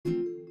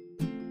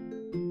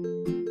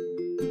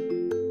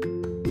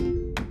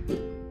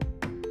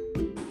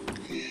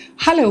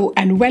Hello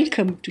and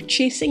welcome to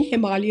Chasing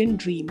Himalayan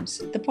Dreams,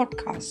 the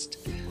podcast.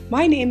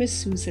 My name is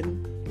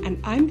Susan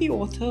and I'm the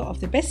author of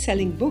the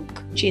best-selling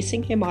book,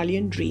 Chasing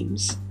Himalayan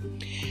Dreams.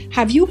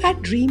 Have you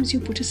had dreams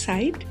you put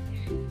aside?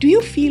 Do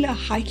you feel a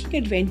hiking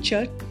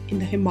adventure in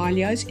the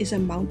Himalayas is a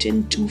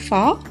mountain too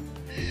far?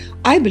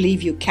 I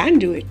believe you can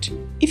do it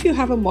if you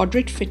have a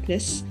moderate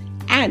fitness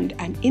and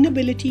an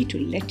inability to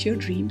let your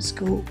dreams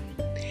go.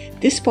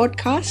 This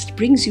podcast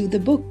brings you the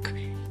book.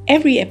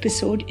 Every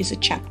episode is a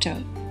chapter,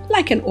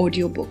 like an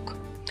audiobook.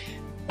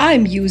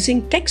 I'm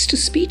using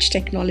text-to-speech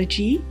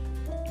technology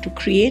to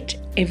create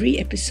every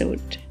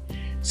episode.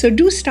 So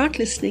do start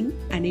listening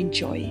and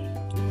enjoy.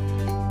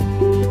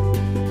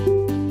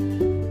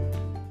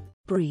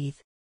 Breathe.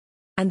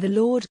 And the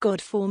Lord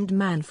God formed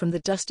man from the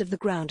dust of the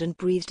ground and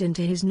breathed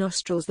into his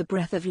nostrils the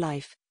breath of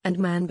life, and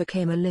man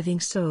became a living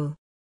soul.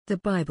 The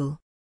Bible.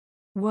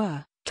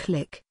 Whir,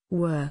 click,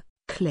 whir,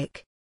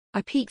 click.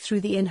 I peek through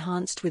the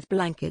enhanced with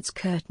blankets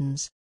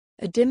curtains.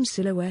 A dim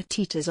silhouette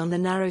teeters on the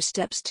narrow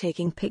steps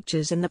taking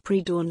pictures in the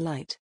pre-dawn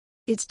light.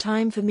 It's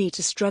time for me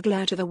to struggle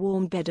out of a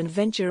warm bed and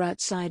venture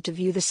outside to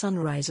view the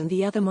sunrise and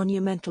the other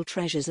monumental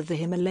treasures of the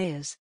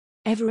Himalayas.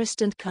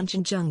 Everest and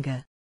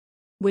Kanchenjunga.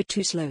 We're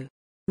too slow.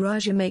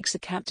 Raja makes a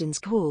captain's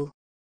call.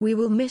 We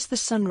will miss the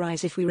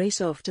sunrise if we race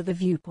off to the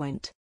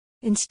viewpoint.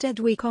 Instead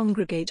we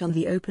congregate on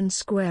the open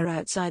square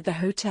outside the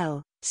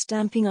hotel,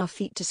 stamping our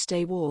feet to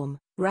stay warm,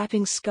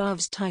 wrapping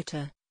scarves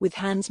tighter, with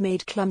hands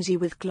made clumsy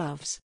with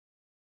gloves.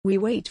 We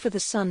wait for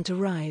the sun to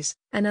rise,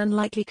 an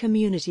unlikely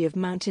community of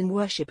mountain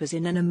worshippers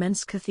in an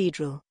immense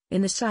cathedral,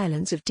 in the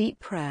silence of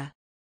deep prayer.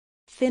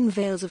 Thin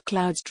veils of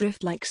clouds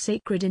drift like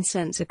sacred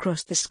incense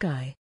across the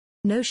sky.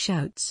 No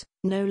shouts,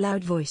 no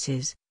loud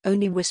voices,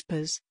 only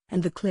whispers,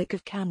 and the click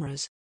of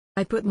cameras.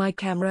 I put my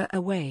camera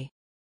away.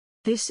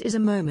 This is a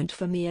moment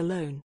for me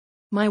alone.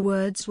 My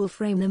words will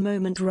frame the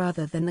moment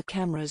rather than the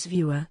camera's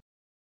viewer.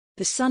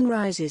 The sun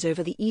rises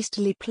over the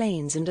easterly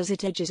plains, and as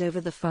it edges over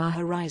the far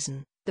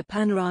horizon, the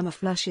panorama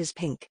flushes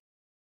pink.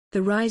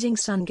 The rising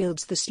sun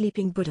gilds the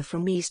sleeping Buddha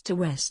from east to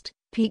west,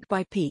 peak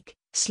by peak,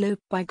 slope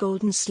by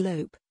golden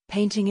slope,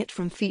 painting it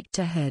from feet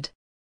to head.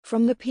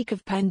 From the peak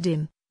of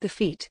Pandim, the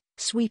feet,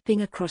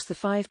 sweeping across the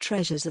five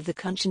treasures of the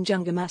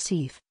Kanchenjunga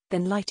Massif,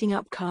 then lighting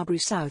up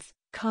Kabru South,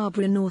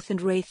 Kabru North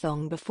and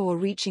Rathong before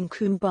reaching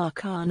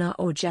Kumbhakarna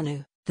or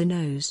Janu, the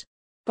nose.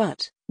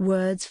 But,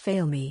 words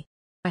fail me.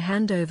 I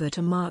hand over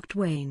to Mark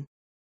Twain.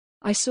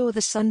 I saw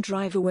the sun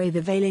drive away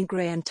the veiling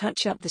grey and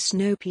touch up the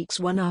snow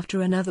peaks one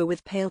after another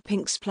with pale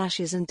pink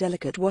splashes and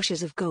delicate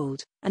washes of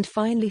gold, and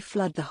finally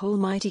flood the whole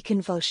mighty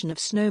convulsion of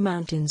snow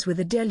mountains with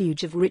a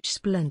deluge of rich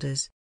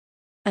splendors.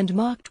 And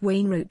Mark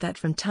Twain wrote that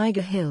from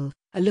Tiger Hill,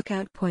 a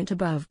lookout point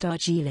above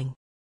Darjeeling.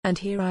 And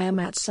here I am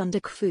at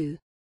Sandakphu.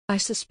 I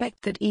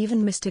suspect that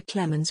even Mr.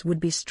 Clemens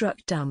would be struck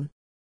dumb.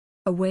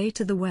 Away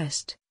to the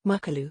west,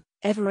 Makalu,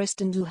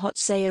 Everest and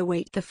Lhotse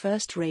await the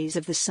first rays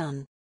of the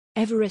sun.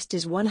 Everest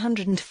is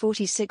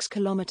 146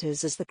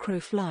 kilometers as the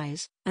crow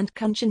flies, and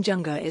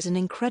Kanchenjunga is an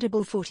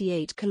incredible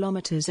 48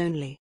 kilometers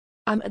only.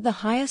 I'm at the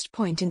highest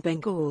point in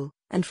Bengal,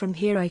 and from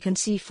here I can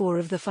see 4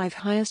 of the 5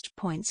 highest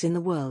points in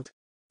the world.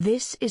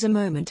 This is a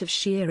moment of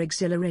sheer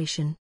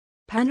exhilaration.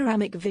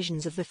 Panoramic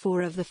visions of the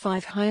 4 of the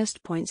 5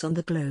 highest points on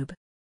the globe.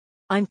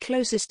 I'm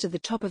closest to the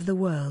top of the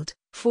world,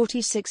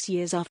 46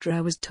 years after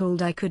I was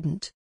told I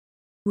couldn't.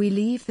 We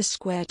leave the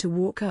square to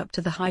walk up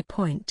to the high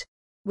point.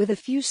 With a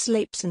few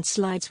slips and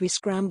slides we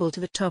scramble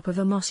to the top of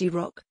a mossy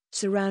rock,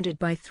 surrounded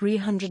by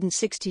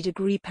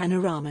 360-degree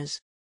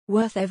panoramas.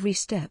 Worth every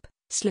step,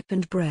 slip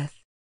and breath.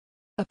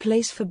 A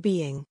place for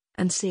being,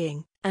 and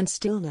seeing, and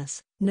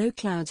stillness. No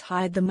clouds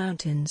hide the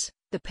mountains,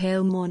 the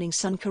pale morning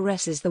sun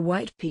caresses the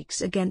white peaks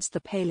against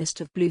the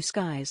palest of blue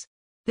skies.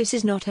 This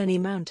is not any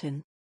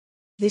mountain.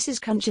 This is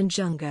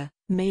Kanchenjunga,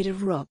 made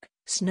of rock,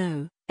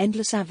 snow,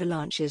 endless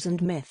avalanches and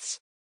myths.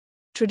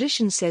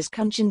 Tradition says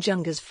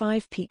Kanchenjunga's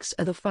 5 peaks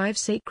are the 5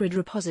 sacred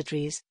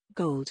repositories: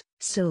 gold,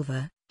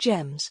 silver,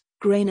 gems,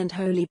 grain and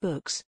holy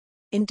books.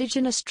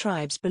 Indigenous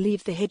tribes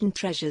believe the hidden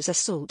treasures are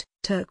salt,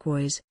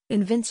 turquoise,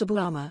 invincible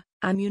armor,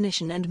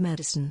 ammunition and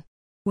medicine.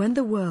 When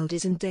the world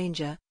is in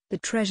danger, the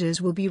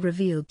treasures will be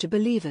revealed to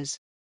believers.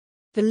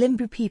 The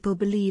Limbu people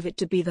believe it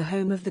to be the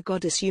home of the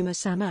goddess Uma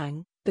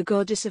Samang, the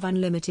goddess of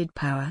unlimited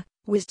power,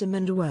 wisdom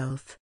and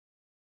wealth.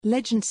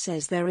 Legend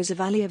says there is a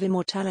valley of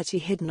immortality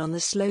hidden on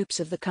the slopes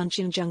of the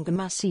Kanchenjunga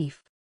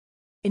Massif.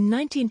 In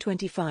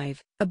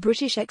 1925, a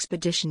British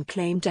expedition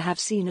claimed to have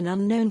seen an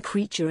unknown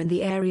creature in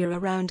the area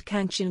around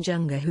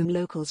Kanchenjunga whom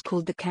locals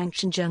called the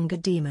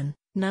Kanchenjunga Demon,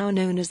 now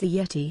known as the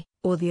Yeti,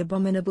 or the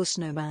Abominable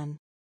Snowman.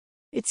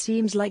 It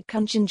seems like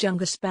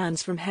Kanchenjunga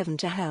spans from heaven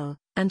to hell,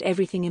 and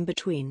everything in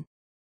between.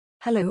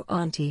 Hello,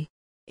 Auntie.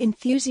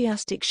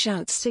 Enthusiastic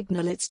shouts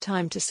signal it's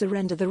time to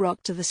surrender the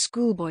rock to the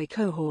schoolboy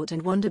cohort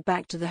and wander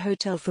back to the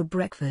hotel for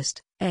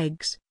breakfast,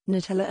 eggs,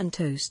 Nutella and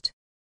toast.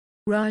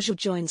 Raja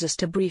joins us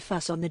to brief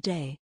us on the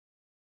day.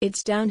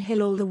 It's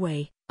downhill all the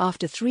way.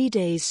 After 3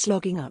 days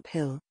slogging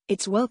uphill,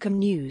 it's welcome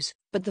news,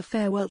 but the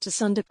farewell to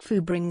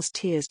Sandakphu brings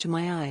tears to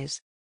my eyes.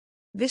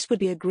 This would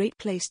be a great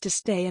place to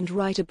stay and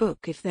write a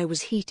book if there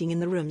was heating in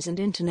the rooms and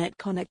internet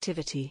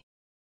connectivity.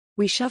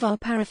 We shove our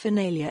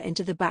paraphernalia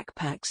into the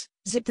backpacks,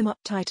 zip them up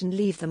tight and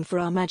leave them for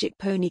our magic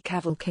pony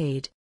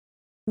cavalcade.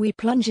 We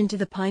plunge into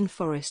the pine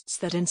forests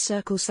that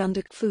encircle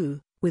Sunduk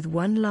Fu, with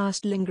one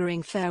last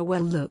lingering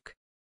farewell look.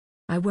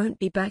 I won't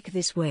be back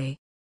this way.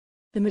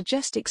 The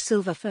majestic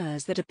silver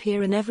firs that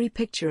appear in every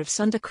picture of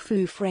Sunduk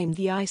Fu frame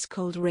the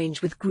ice-cold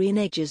range with green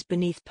edges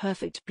beneath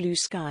perfect blue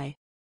sky.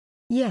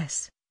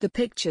 Yes, the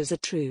pictures are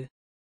true.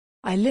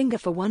 I linger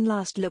for one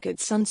last look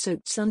at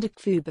sun-soaked Sunduk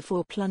Fu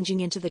before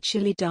plunging into the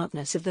chilly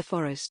darkness of the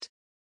forest.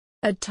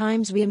 At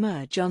times we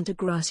emerge onto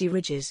grassy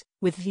ridges,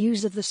 with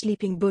views of the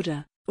sleeping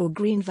Buddha, or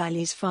green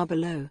valleys far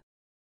below.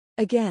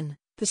 Again,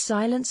 the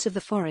silence of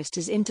the forest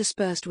is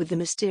interspersed with the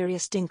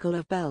mysterious tinkle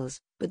of bells,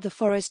 but the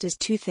forest is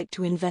too thick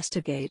to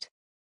investigate.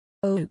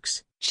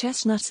 Oaks,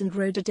 chestnuts and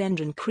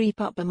rhododendron creep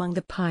up among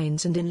the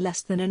pines, and in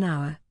less than an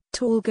hour,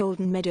 tall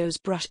golden meadows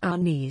brush our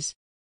knees.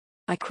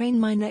 I crane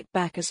my neck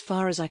back as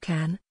far as I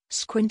can,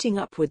 squinting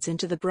upwards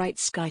into the bright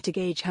sky to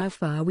gauge how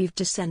far we've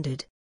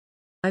descended.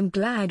 I'm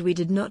glad we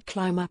did not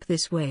climb up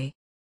this way.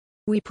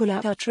 We pull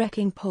out our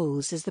trekking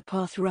poles as the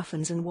path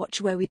roughens and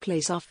watch where we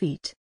place our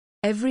feet.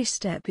 Every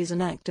step is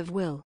an act of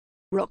will.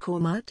 Rock or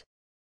mud?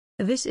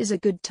 This is a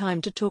good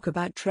time to talk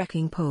about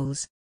trekking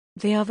poles.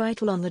 They are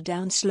vital on the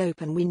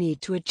downslope and we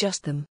need to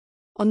adjust them.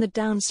 On the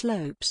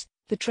downslopes,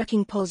 the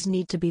trekking poles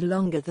need to be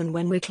longer than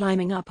when we're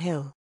climbing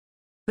uphill.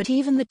 But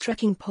even the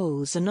trekking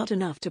poles are not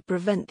enough to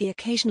prevent the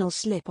occasional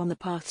slip on the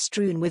path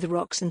strewn with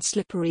rocks and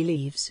slippery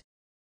leaves.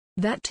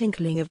 That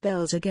tinkling of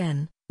bells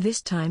again,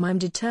 this time I'm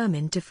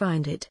determined to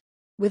find it.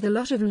 With a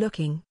lot of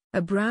looking,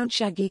 a brown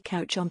shaggy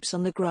cow chomps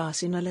on the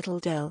grass in a little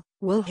dell,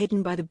 well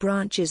hidden by the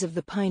branches of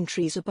the pine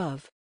trees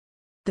above.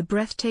 The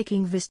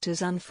breathtaking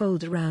vistas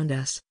unfold around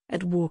us,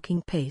 at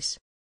walking pace.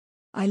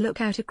 I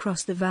look out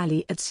across the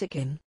valley at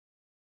Sikkim.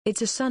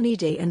 It's a sunny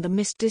day and the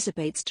mist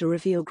dissipates to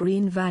reveal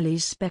green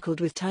valleys speckled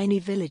with tiny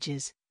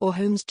villages, or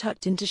homes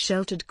tucked into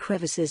sheltered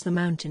crevices the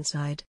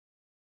mountainside.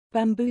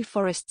 Bamboo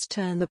forests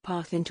turn the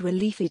path into a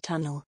leafy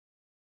tunnel.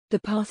 The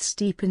path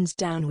steepens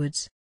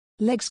downwards.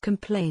 Legs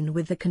complain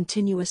with the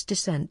continuous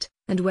descent,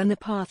 and when the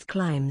path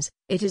climbs,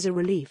 it is a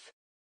relief.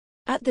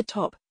 At the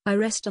top, I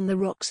rest on the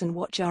rocks and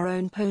watch our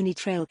own pony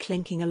trail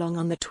clinking along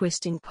on the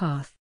twisting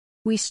path.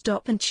 We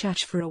stop and chat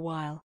for a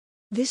while.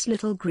 This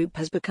little group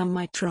has become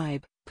my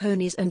tribe,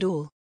 ponies and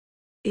all.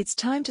 It's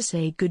time to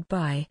say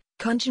goodbye.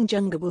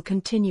 Kanchenjunga will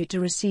continue to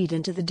recede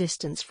into the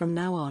distance from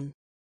now on.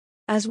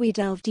 As we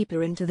delve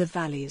deeper into the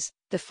valleys,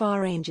 the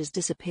far ranges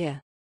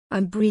disappear.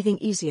 I'm breathing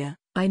easier.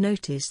 I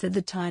notice that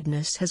the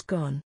tiredness has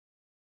gone.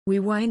 We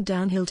wind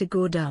downhill to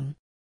Gordum.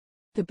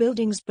 The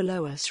buildings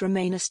below us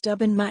remain a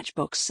stubborn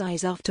matchbox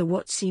size after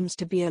what seems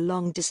to be a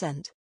long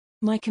descent.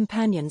 My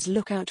companions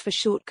look out for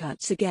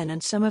shortcuts again,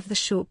 and some of the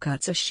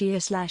shortcuts are sheer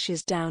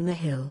slashes down the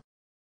hill.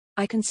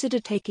 I consider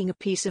taking a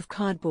piece of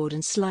cardboard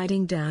and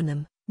sliding down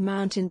them,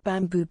 mountain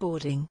bamboo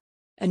boarding.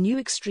 A new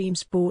extreme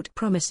sport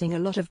promising a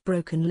lot of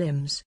broken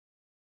limbs.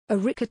 A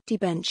rickety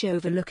bench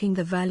overlooking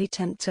the valley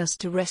tempts us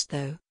to rest,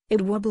 though.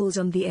 It wobbles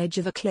on the edge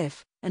of a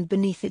cliff, and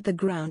beneath it the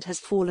ground has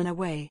fallen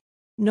away.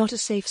 Not a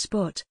safe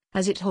spot,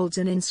 as it holds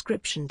an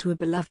inscription to a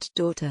beloved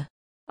daughter.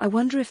 I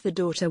wonder if the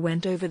daughter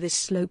went over this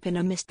slope in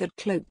a mist that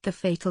cloaked the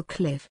fatal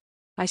cliff.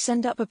 I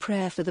send up a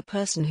prayer for the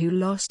person who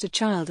lost a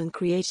child and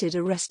created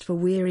a rest for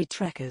weary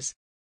trekkers.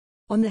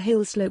 On the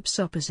hill slopes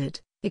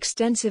opposite,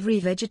 extensive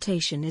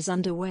revegetation is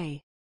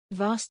underway.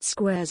 Vast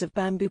squares of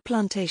bamboo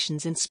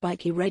plantations in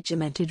spiky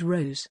regimented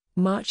rows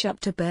march up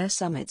to bare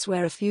summits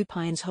where a few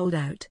pines hold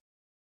out.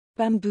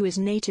 Bamboo is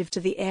native to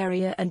the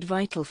area and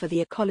vital for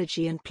the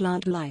ecology and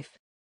plant life.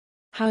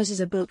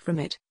 Houses are built from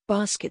it,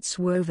 baskets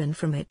woven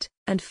from it,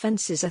 and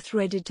fences are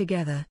threaded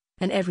together,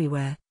 and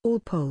everywhere, all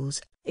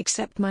poles,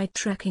 except my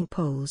trekking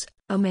poles,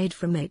 are made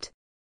from it.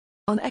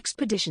 On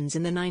expeditions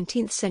in the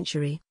 19th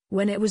century,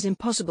 when it was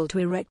impossible to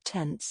erect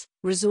tents,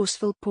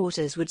 resourceful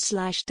porters would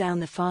slash down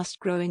the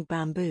fast-growing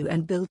bamboo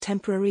and build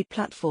temporary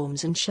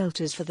platforms and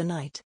shelters for the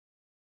night.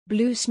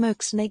 Blue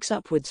smoke snakes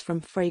upwards from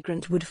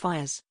fragrant wood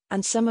fires,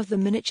 and some of the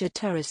miniature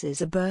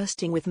terraces are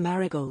bursting with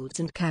marigolds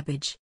and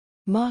cabbage.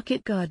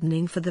 Market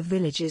gardening for the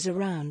villages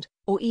around,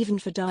 or even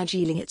for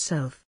Darjeeling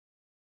itself.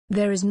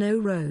 There is no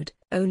road,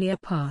 only a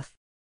path.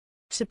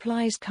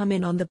 Supplies come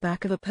in on the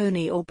back of a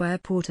pony or by a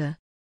porter.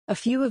 A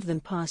few of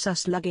them pass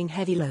us lugging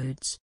heavy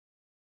loads.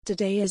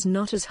 Today is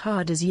not as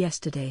hard as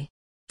yesterday.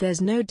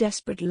 There's no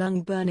desperate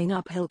lung-burning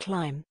uphill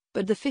climb,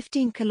 but the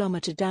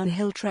 15-kilometer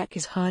downhill trek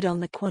is hard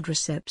on the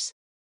quadriceps.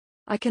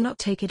 I cannot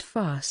take it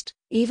fast.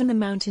 Even the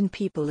mountain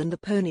people and the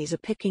ponies are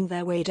picking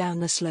their way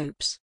down the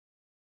slopes.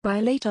 By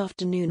late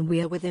afternoon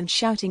we are within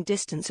shouting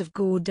distance of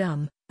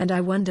Gordum, and I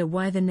wonder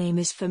why the name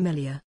is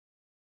familiar.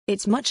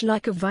 It's much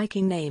like a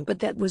Viking name, but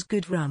that was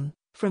good rum,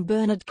 from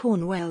Bernard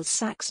Cornwell's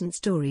Saxon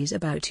stories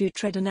about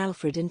Uhtred and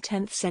Alfred in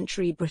 10th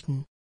century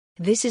Britain.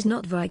 This is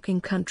not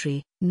Viking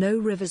country, no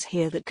rivers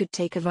here that could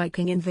take a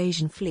Viking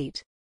invasion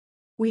fleet.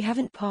 We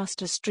haven't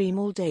passed a stream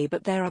all day,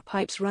 but there are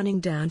pipes running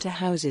down to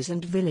houses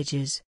and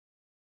villages.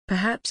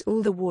 Perhaps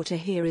all the water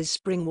here is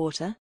spring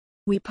water?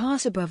 We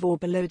pass above or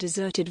below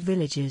deserted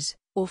villages,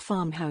 or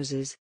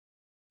farmhouses.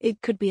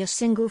 It could be a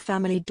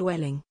single-family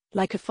dwelling,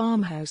 like a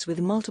farmhouse with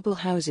multiple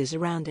houses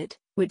around it,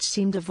 which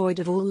seem devoid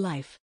of all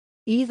life.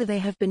 Either they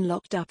have been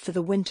locked up for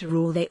the winter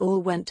or they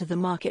all went to the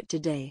market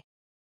today.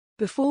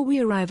 Before we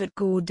arrive at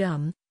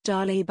Gordum,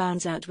 Darley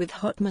bounds out with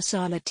hot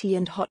masala tea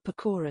and hot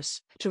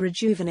pakoras, to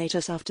rejuvenate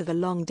us after the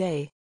long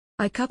day.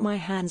 I cup my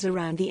hands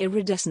around the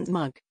iridescent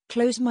mug,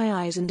 close my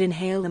eyes and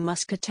inhale the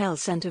muscatel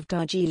scent of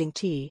Darjeeling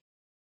tea.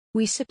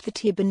 We sip the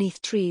tea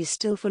beneath trees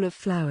still full of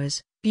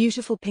flowers,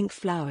 beautiful pink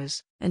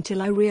flowers,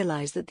 until I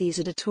realize that these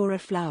are datura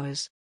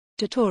flowers.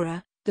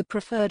 Datura, the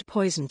preferred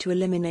poison to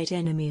eliminate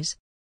enemies.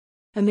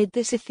 Amid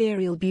this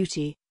ethereal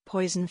beauty,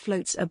 poison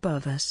floats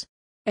above us.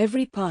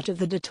 Every part of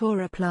the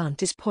datura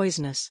plant is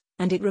poisonous,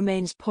 and it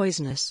remains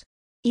poisonous.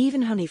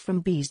 Even honey from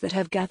bees that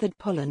have gathered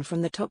pollen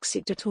from the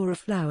toxic datura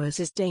flowers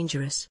is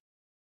dangerous.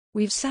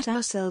 We've sat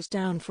ourselves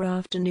down for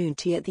afternoon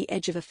tea at the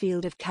edge of a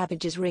field of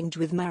cabbages ringed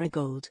with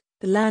marigold.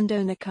 The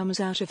landowner comes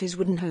out of his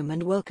wooden home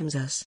and welcomes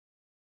us.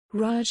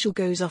 Rajul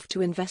goes off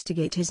to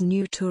investigate his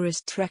new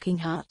tourist trekking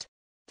hut.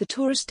 The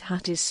tourist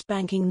hut is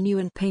spanking new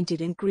and painted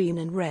in green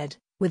and red,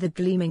 with a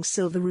gleaming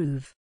silver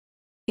roof.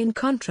 In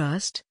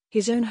contrast,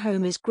 his own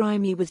home is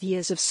grimy with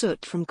years of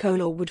soot from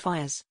coal or wood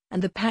fires,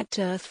 and the packed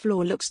earth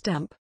floor looks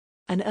damp.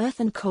 An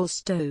earthen coal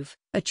stove,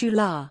 a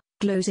chulha,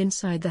 glows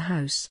inside the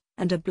house,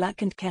 and a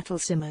blackened kettle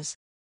simmers.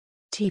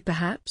 Tea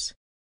perhaps?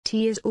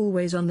 Tea is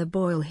always on the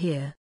boil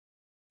here.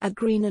 At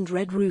green and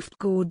red-roofed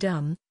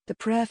Gordum, the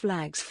prayer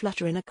flags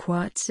flutter in a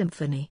quiet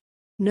symphony.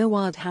 No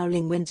wild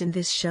howling winds in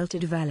this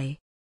sheltered valley.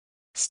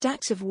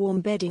 Stacks of warm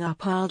bedding are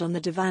piled on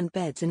the divan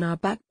beds and our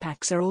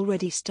backpacks are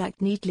already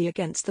stacked neatly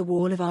against the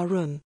wall of our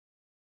room.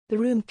 The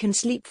room can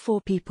sleep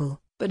 4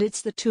 people, but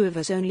it's the 2 of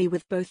us only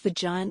with both the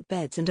giant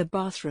beds and a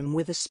bathroom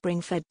with a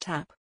spring-fed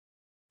tap.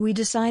 We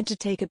decide to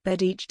take a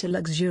bed each to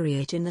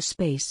luxuriate in the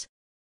space.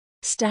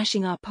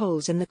 Stashing our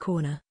poles in the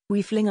corner,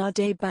 we fling our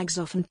day bags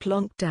off and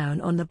plonk down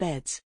on the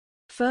beds.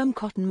 Firm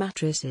cotton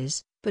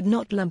mattresses, but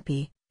not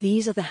lumpy,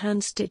 these are the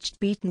hand-stitched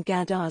beaten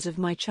gadars of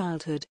my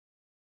childhood.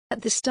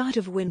 At the start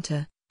of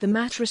winter, the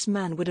mattress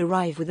man would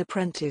arrive with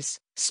apprentice,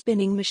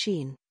 spinning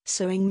machine,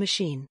 sewing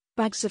machine,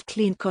 bags of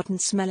clean cotton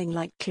smelling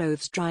like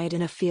clothes dried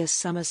in a fierce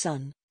summer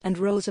sun, and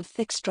rolls of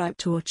thick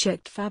striped or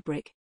checked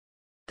fabric.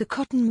 The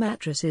cotton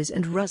mattresses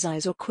and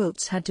razais or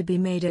quilts had to be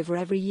made over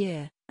every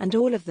year, and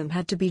all of them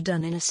had to be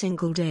done in a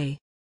single day.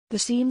 The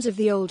seams of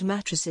the old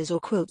mattresses or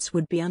quilts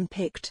would be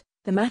unpicked,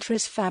 the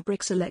mattress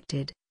fabric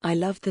selected. I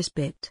loved this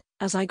bit,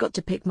 as I got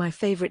to pick my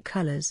favorite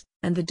colors,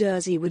 and the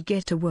Derzi would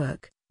get to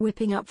work,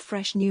 whipping up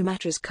fresh new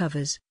mattress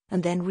covers,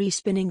 and then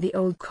respinning the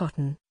old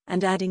cotton,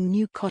 and adding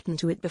new cotton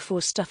to it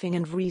before stuffing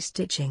and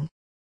restitching.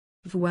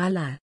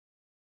 Voila!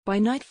 By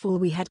nightfall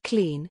we had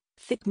clean,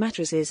 thick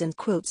mattresses and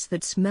quilts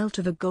that smelt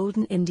of a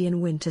golden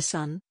Indian winter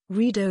sun,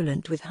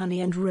 redolent with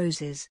honey and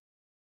roses.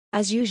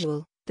 As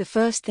usual, the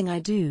first thing I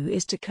do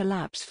is to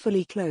collapse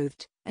fully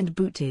clothed, and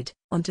booted,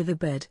 onto the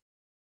bed.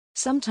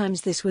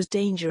 Sometimes this was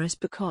dangerous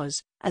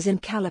because, as in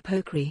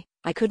Kalapokri,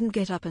 I couldn't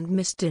get up and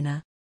miss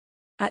dinner.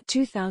 At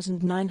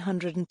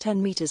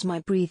 2,910 meters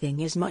my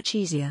breathing is much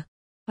easier.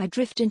 I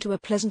drift into a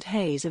pleasant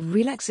haze of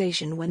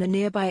relaxation when a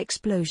nearby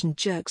explosion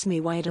jerks me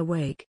wide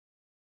awake.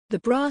 The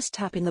brass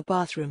tap in the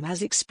bathroom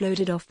has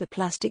exploded off the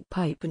plastic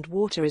pipe and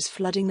water is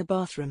flooding the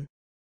bathroom.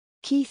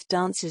 Keith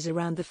dances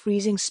around the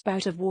freezing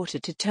spout of water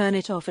to turn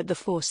it off at the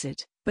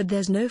faucet, but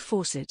there's no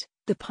faucet.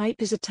 The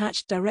pipe is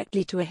attached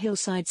directly to a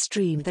hillside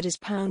stream that is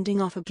pounding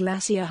off a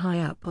glacier high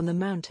up on the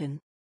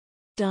mountain.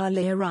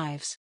 Darley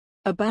arrives.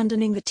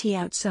 Abandoning the tea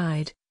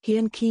outside, he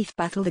and Keith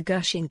battle the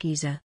gushing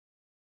geyser.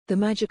 The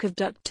magic of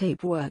duct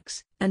tape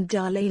works, and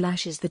Darley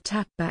lashes the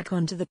tap back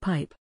onto the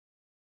pipe.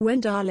 When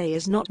Darley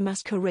is not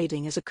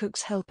masquerading as a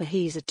cook's helper,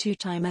 he's a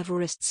 2-time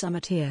Everest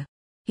summiteer.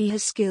 He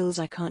has skills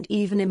I can't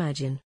even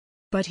imagine.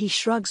 But he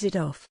shrugs it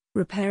off,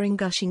 repairing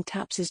gushing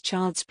taps is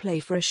child's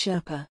play for a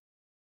Sherpa.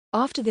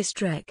 After this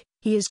trek,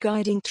 he is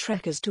guiding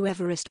trekkers to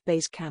Everest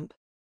Base Camp.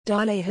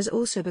 Darley has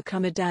also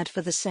become a dad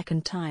for the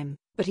 2nd time,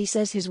 but he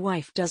says his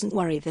wife doesn't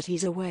worry that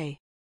he's away.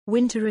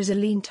 Winter is a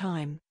lean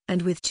time,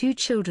 and with 2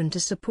 children to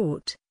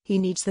support, he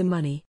needs the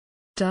money.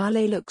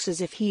 Darley looks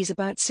as if he's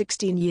about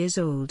 16 years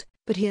old,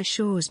 but he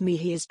assures me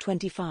he is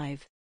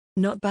 25.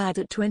 Not bad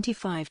at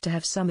 25 to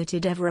have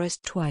summited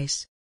Everest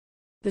twice.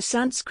 The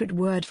Sanskrit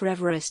word for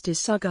Everest is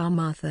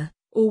Sagarmatha,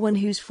 or one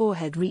whose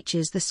forehead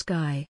reaches the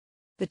sky.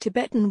 The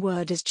Tibetan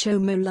word is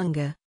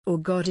Chomolunga, or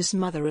Goddess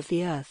Mother of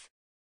the Earth.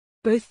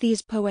 Both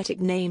these poetic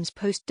names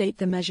postdate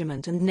the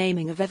measurement and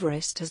naming of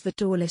Everest as the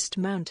tallest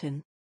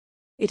mountain.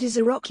 It is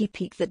a rocky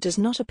peak that does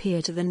not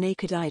appear to the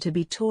naked eye to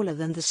be taller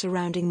than the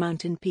surrounding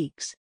mountain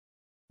peaks.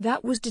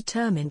 That was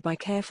determined by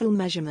careful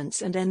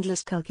measurements and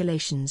endless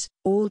calculations,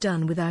 all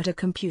done without a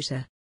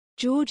computer.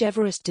 George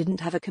Everest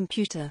didn't have a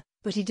computer,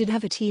 but he did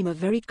have a team of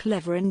very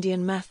clever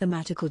Indian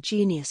mathematical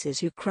geniuses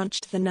who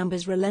crunched the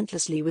numbers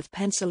relentlessly with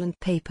pencil and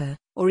paper,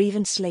 or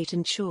even slate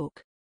and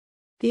chalk.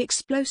 The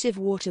explosive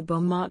water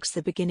bomb marks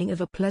the beginning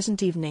of a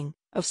pleasant evening,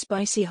 of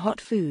spicy hot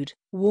food,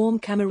 warm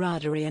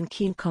camaraderie and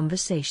keen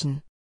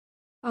conversation.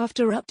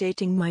 After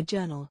updating my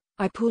journal,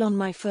 I pull on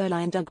my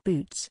fur-lined Ugg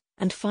boots,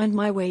 and find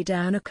my way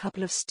down a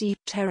couple of steep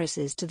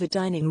terraces to the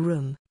dining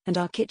room, and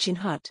our kitchen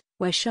hut,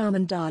 where Shyam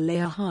and Darley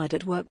are hard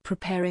at work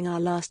preparing our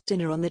last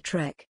dinner on the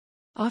trek.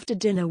 After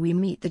dinner we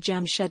meet the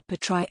Jamshed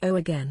trio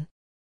again.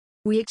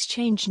 We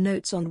exchange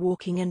notes on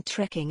walking and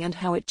trekking and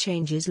how it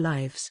changes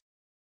lives.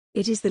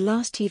 It is the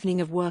last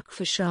evening of work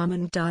for Shyam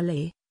and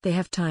Darley. They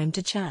have time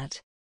to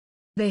chat.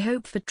 They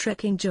hope for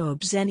trekking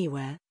jobs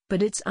anywhere,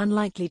 but it's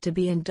unlikely to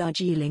be in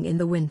Darjeeling in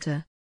the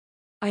winter.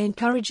 I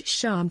encourage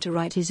Shyam to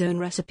write his own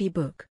recipe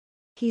book.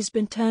 He's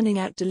been turning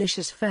out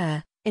delicious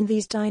fare, in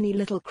these tiny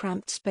little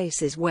cramped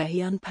spaces where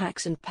he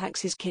unpacks and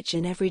packs his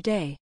kitchen every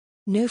day.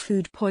 No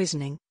food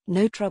poisoning,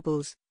 no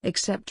troubles,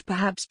 except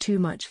perhaps too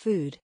much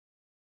food.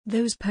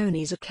 Those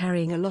ponies are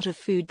carrying a lot of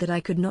food that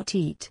I could not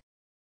eat.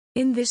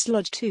 In this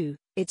lodge too,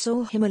 it's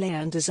all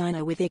Himalayan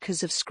designer with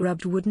acres of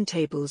scrubbed wooden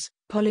tables,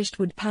 polished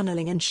wood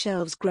paneling and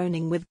shelves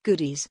groaning with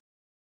goodies.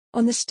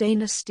 On the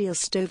stainless steel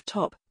stove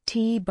top,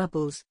 tea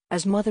bubbles,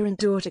 as mother and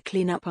daughter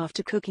clean up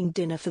after cooking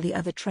dinner for the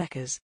other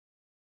trekkers.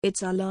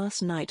 It's our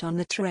last night on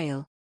the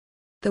trail.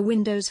 The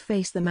windows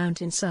face the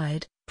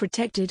mountainside,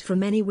 protected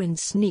from any wind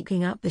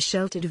sneaking up the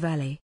sheltered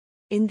valley.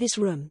 In this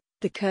room,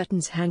 the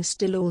curtains hang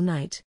still all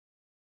night.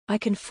 I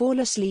can fall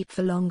asleep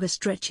for longer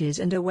stretches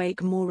and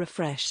awake more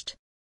refreshed.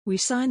 We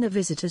sign the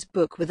visitor's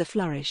book with a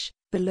flourish,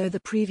 below the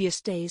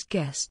previous day's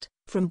guest,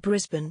 from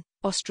Brisbane,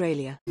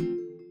 Australia.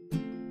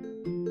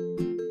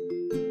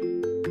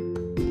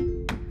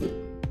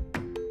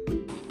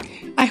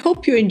 I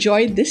hope you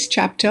enjoyed this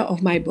chapter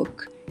of my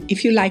book.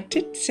 If you liked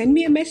it, send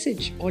me a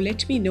message or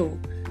let me know.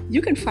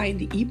 You can find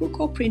the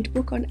ebook or print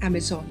book on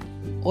Amazon.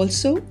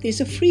 Also,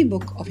 there's a free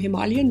book of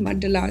Himalayan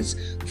mandalas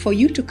for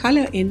you to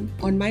color in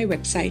on my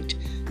website,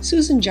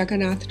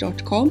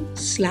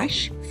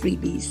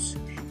 susanjagannath.com/freebies.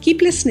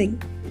 Keep listening.